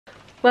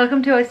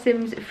Welcome to our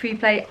Sims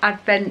Freeplay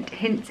Advent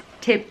hints,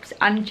 tips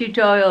and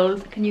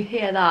tutorials. Can you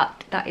hear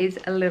that? That is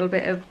a little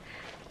bit of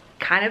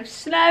kind of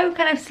snow,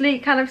 kind of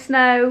sleet, kind of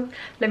snow.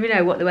 Let me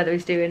know what the weather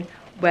is doing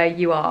where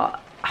you are.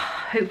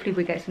 Hopefully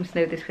we get some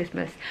snow this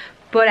Christmas.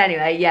 But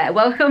anyway, yeah,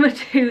 welcome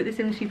to the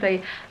Sims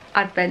Freeplay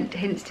Advent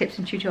hints, tips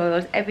and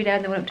tutorials. Every day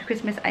in the run up to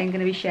Christmas I am going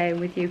to be sharing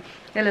with you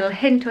a little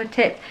hint or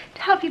tip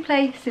to help you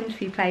play Sims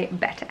Freeplay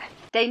better.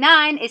 Day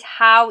 9 is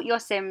how your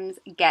Sims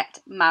get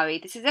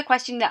married. This is a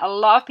question that a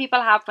lot of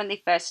people have when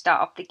they first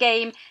start off the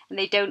game and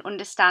they don't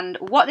understand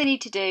what they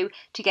need to do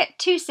to get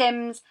 2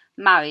 Sims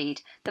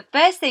married. The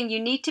first thing, you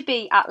need to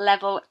be at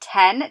level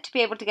 10 to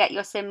be able to get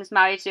your Sims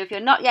married. So if you're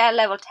not yet at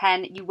level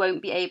 10, you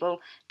won't be able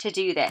to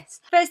do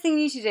this. First thing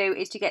you need to do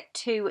is to get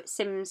 2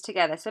 Sims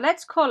together. So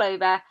let's call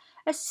over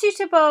a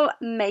suitable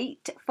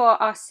mate for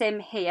our Sim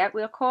here.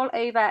 We'll call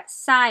over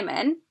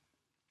Simon.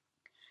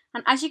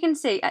 And as you can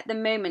see, at the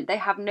moment, they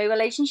have no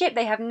relationship.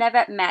 They have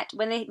never met.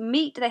 When they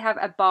meet, they have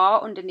a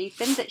bar underneath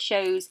them that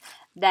shows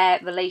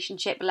their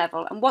relationship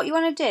level. And what you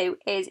want to do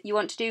is you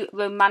want to do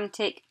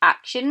romantic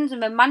actions.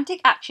 And romantic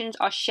actions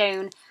are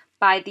shown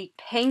by the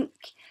pink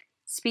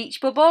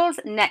speech bubbles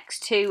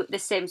next to the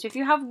Sim. So if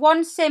you have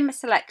one Sim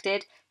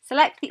selected,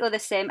 select the other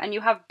Sim and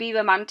you have be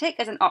romantic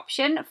as an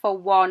option for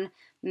 1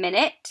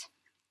 minute.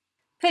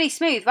 Pretty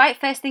smooth, right?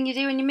 First thing you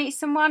do when you meet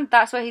someone,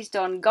 that's what he's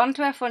done. Gone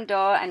to her front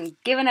door and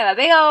given her a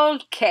big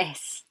old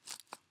kiss.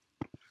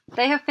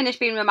 They have finished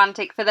being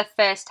romantic for the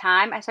first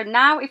time. So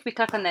now if we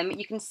click on them,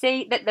 you can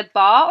see that the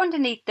bar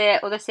underneath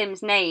the other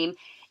Sim's name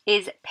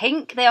is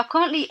pink. They are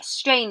currently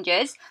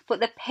strangers, but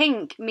the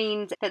pink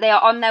means that they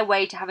are on their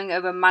way to having a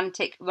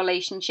romantic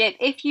relationship.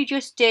 If you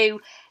just do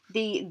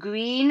the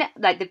green,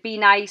 like the be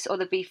nice or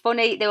the be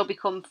funny, they will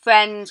become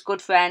friends,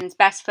 good friends,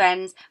 best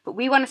friends, but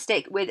we want to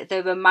stick with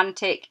the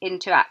romantic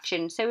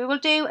interaction. So we will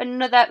do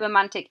another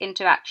romantic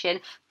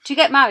interaction. To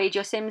get married,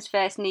 your Sims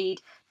first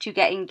need to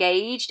get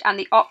engaged, and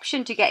the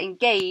option to get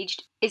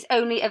engaged is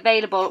only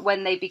available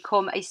when they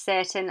become a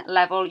certain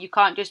level. You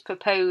can't just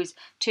propose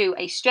to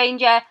a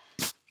stranger,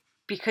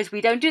 because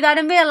we don't do that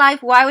in real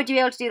life. Why would you be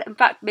able to do that? In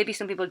fact, maybe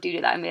some people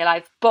do that in real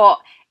life, but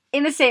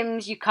in The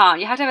Sims, you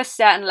can't. You have to have a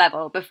certain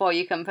level before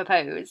you can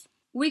propose.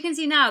 We can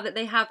see now that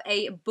they have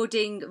a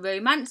budding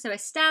romance. So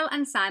Estelle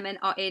and Simon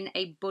are in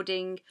a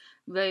budding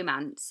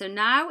romance. So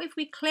now if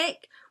we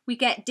click, we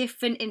get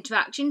different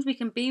interactions. We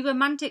can be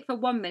romantic for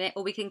 1 minute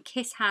or we can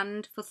kiss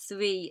hand for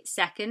 3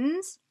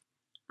 seconds.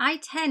 I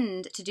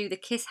tend to do the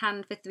kiss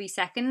hand for 3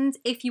 seconds.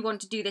 If you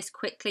want to do this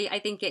quickly, I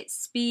think it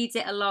speeds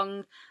it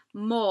along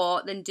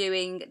more than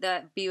doing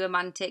the be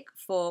romantic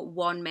for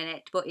 1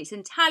 minute, but it's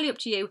entirely up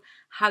to you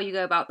how you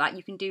go about that.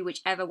 You can do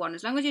whichever one,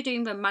 as long as you're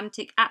doing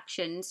romantic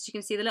actions. You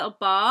can see the little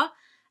bar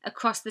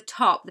across the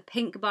top, the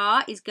pink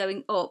bar is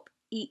going up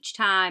each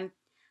time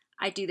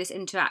I do this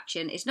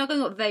interaction. It's not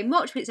going up very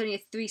much, but it's only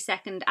a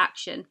 3-second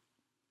action,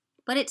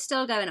 but it's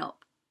still going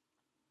up.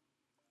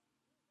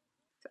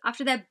 So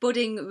after their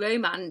budding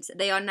romance,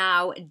 they are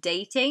now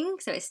dating.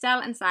 So Estelle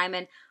and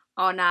Simon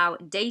are now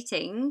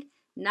dating.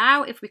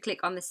 Now, if we click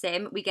on the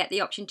Sim, we get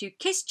the option to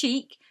kiss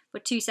cheek for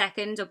 2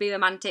 seconds or be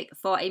romantic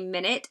for 1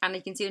 minute. And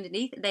you can see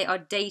underneath, they are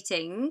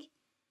dating.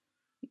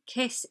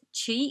 Kiss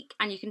cheek,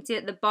 and you can see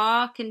that the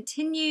bar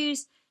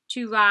continues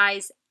to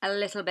rise a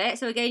little bit.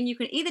 So again, you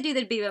can either do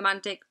the be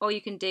romantic or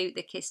you can do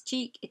the kiss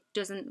cheek. It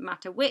doesn't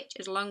matter which,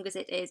 as long as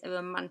it is a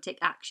romantic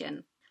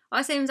action.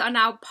 Our Sims are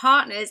now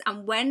partners,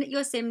 and when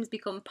your Sims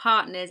become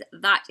partners,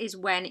 that is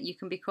when you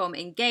can become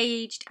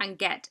engaged and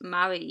get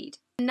married.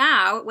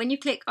 Now, when you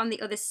click on the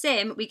other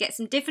Sim, we get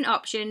some different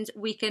options.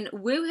 We can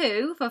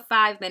woohoo for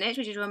 5 minutes,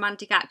 which is a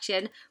romantic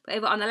action. But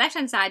over on the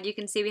left-hand side, you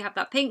can see we have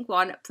that pink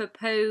one,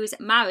 propose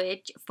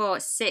marriage for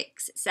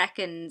 6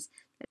 seconds.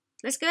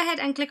 Let's go ahead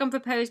and click on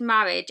propose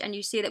marriage, and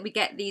you see that we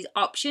get these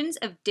options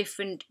of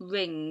different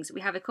rings.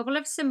 We have a couple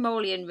of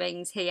simoleon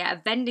rings here, a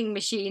vending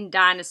machine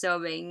dinosaur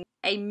ring,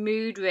 a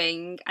mood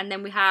ring, and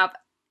then we have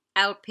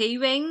LP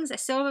rings, a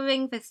silver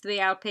ring for 3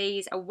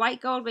 LPs, a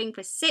white gold ring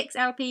for 6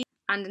 LPs,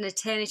 and an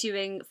eternity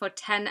ring for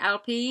 10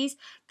 LPs.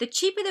 The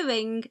cheaper the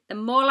ring, the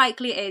more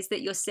likely it is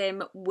that your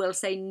Sim will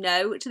say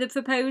no to the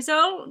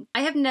proposal.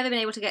 I have never been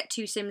able to get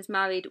 2 Sims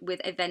married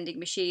with a vending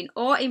machine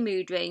or a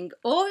mood ring,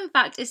 or in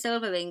fact a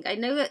silver ring. I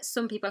know that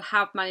some people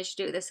have managed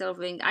to do it with a silver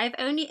ring. I have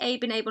only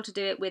been able to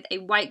do it with a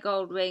white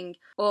gold ring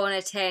or an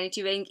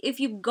eternity ring.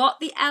 If you've got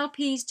the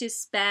LPs to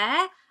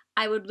spare,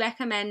 I would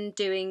recommend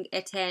doing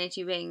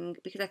eternity ring,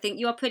 because I think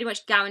you are pretty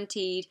much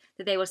guaranteed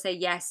that they will say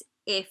yes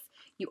if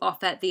you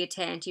offer the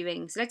eternity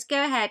ring. So let's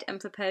go ahead and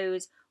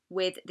propose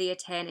with the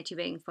eternity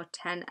ring for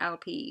 10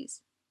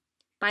 LPs.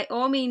 By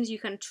all means, you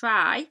can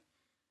try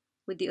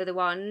with the other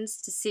ones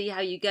to see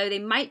how you go. They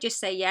might just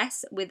say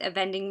yes with a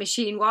vending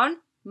machine one.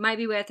 Might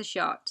be worth a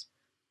shot.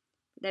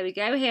 There we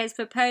go. Here's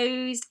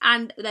proposed,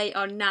 and they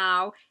are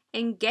now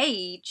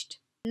engaged.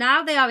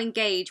 Now they are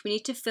engaged, we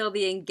need to fill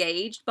the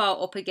engaged bar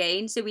up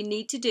again, so we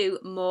need to do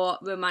more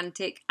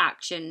romantic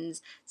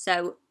actions.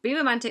 So be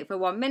romantic for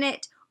 1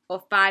 minute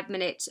or 5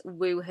 minutes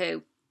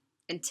woohoo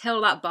until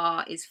that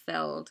bar is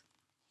filled.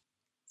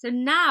 So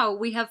now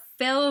we have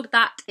filled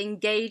that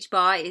engage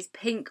bar, it is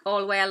pink all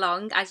the way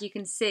along. As you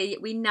can see,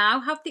 we now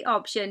have the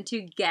option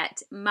to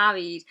get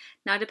married.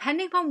 Now,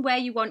 depending upon where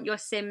you want your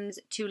Sims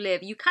to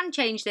live, you can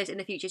change this in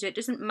the future, so it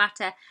doesn't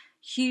matter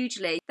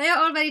hugely. They are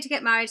all ready to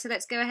get married, so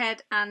let's go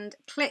ahead and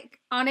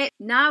click on it.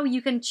 Now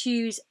you can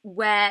choose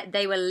where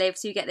they will live.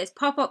 So you get this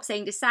pop-up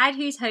saying, decide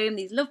whose home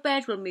these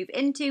lovebirds will move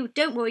into.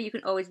 Don't worry, you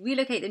can always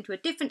relocate them to a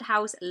different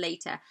house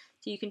later.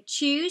 So you can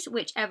choose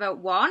whichever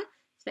one.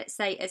 So let's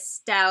say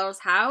Estelle's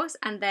house,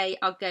 and they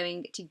are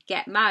going to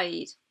get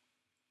married.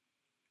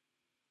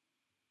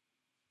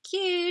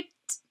 Cute.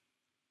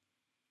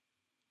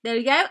 There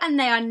we go, and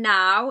they are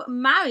now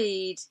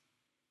married.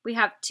 We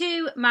have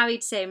 2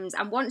 married Sims,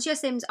 and once your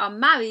Sims are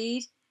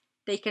married,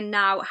 they can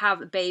now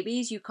have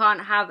babies. You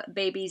can't have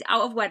babies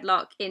out of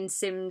wedlock in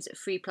Sims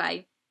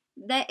Freeplay.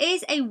 There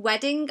is a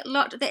wedding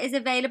lot that is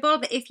available,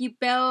 that if you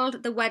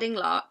build the wedding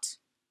lot,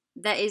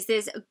 there is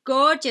this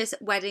gorgeous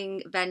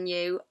wedding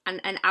venue,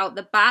 and out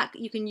the back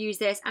you can use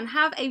this and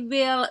have a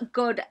real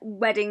good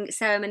wedding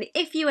ceremony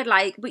if you would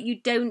like, but you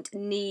don't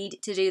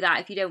need to do that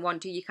if you don't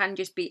want to. You can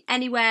just be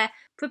anywhere,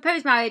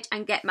 propose marriage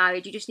and get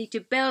married. You just need to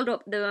build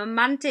up the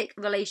romantic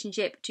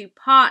relationship to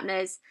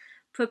partners,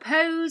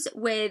 propose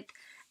with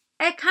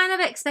a kind of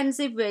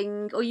expensive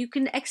ring, or you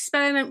can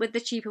experiment with the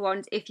cheaper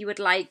ones if you would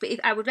like. But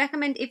I would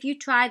recommend, if you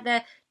try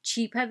the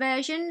cheaper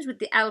versions with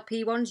the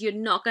LP ones, you're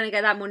not going to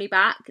get that money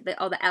back,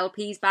 or the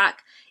LPs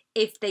back,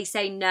 if they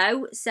say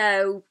no.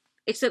 So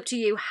it's up to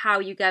you how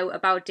you go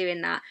about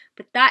doing that.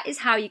 But that is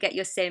how you get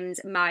your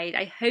Sims married.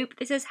 I hope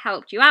this has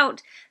helped you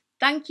out.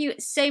 Thank you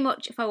so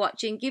much for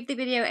watching. Give the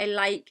video a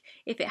like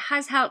if it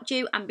has helped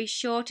you, and be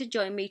sure to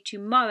join me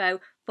tomorrow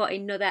for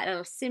another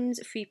little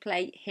Sims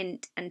Freeplay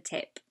hint and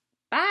tip.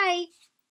 Bye!